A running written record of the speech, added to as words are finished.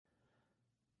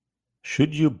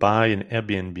Should you buy an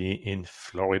Airbnb in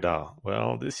Florida?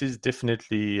 Well, this is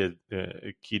definitely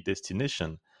a key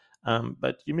destination.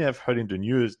 But you may have heard in the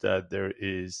news that there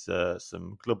is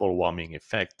some global warming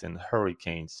effect and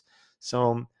hurricanes.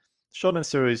 So, short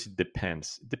answer is it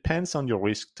depends. It depends on your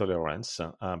risk tolerance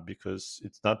because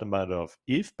it's not a matter of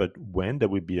if, but when there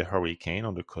will be a hurricane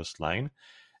on the coastline,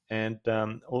 and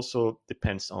also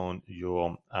depends on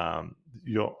your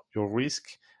risk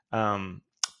um,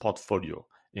 portfolio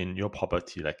in your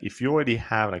property. Like if you already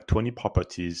have like 20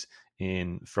 properties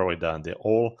in Florida and they're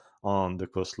all on the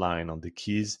coastline, on the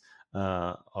Keys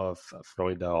of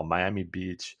Florida or Miami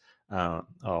Beach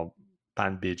or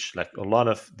Palm Beach, like a lot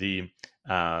of the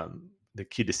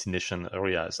key destination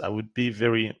areas, I would be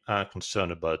very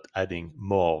concerned about adding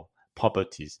more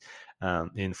properties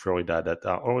in Florida that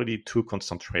are already too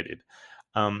concentrated.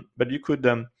 But you could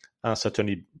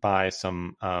certainly buy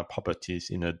some properties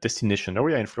in a destination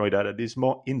area in Florida that is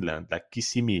more inland, like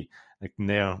Kissimmee, like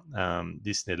near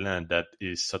Disneyland. That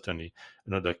is certainly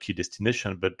another key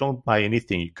destination. But don't buy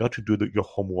anything. You got to do your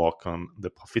homework on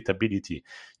the profitability.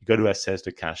 You got to assess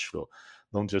the cash flow.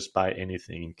 Don't just buy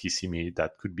anything in Kissimmee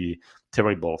that could be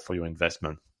terrible for your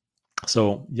investment.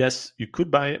 So yes, you could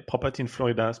buy property in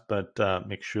Florida, but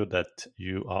make sure that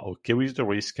you are okay with the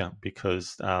risk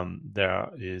because there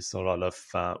is a lot of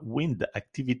wind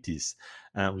activities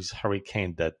with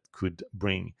hurricane that could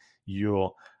bring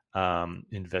your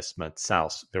investment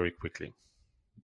south very quickly.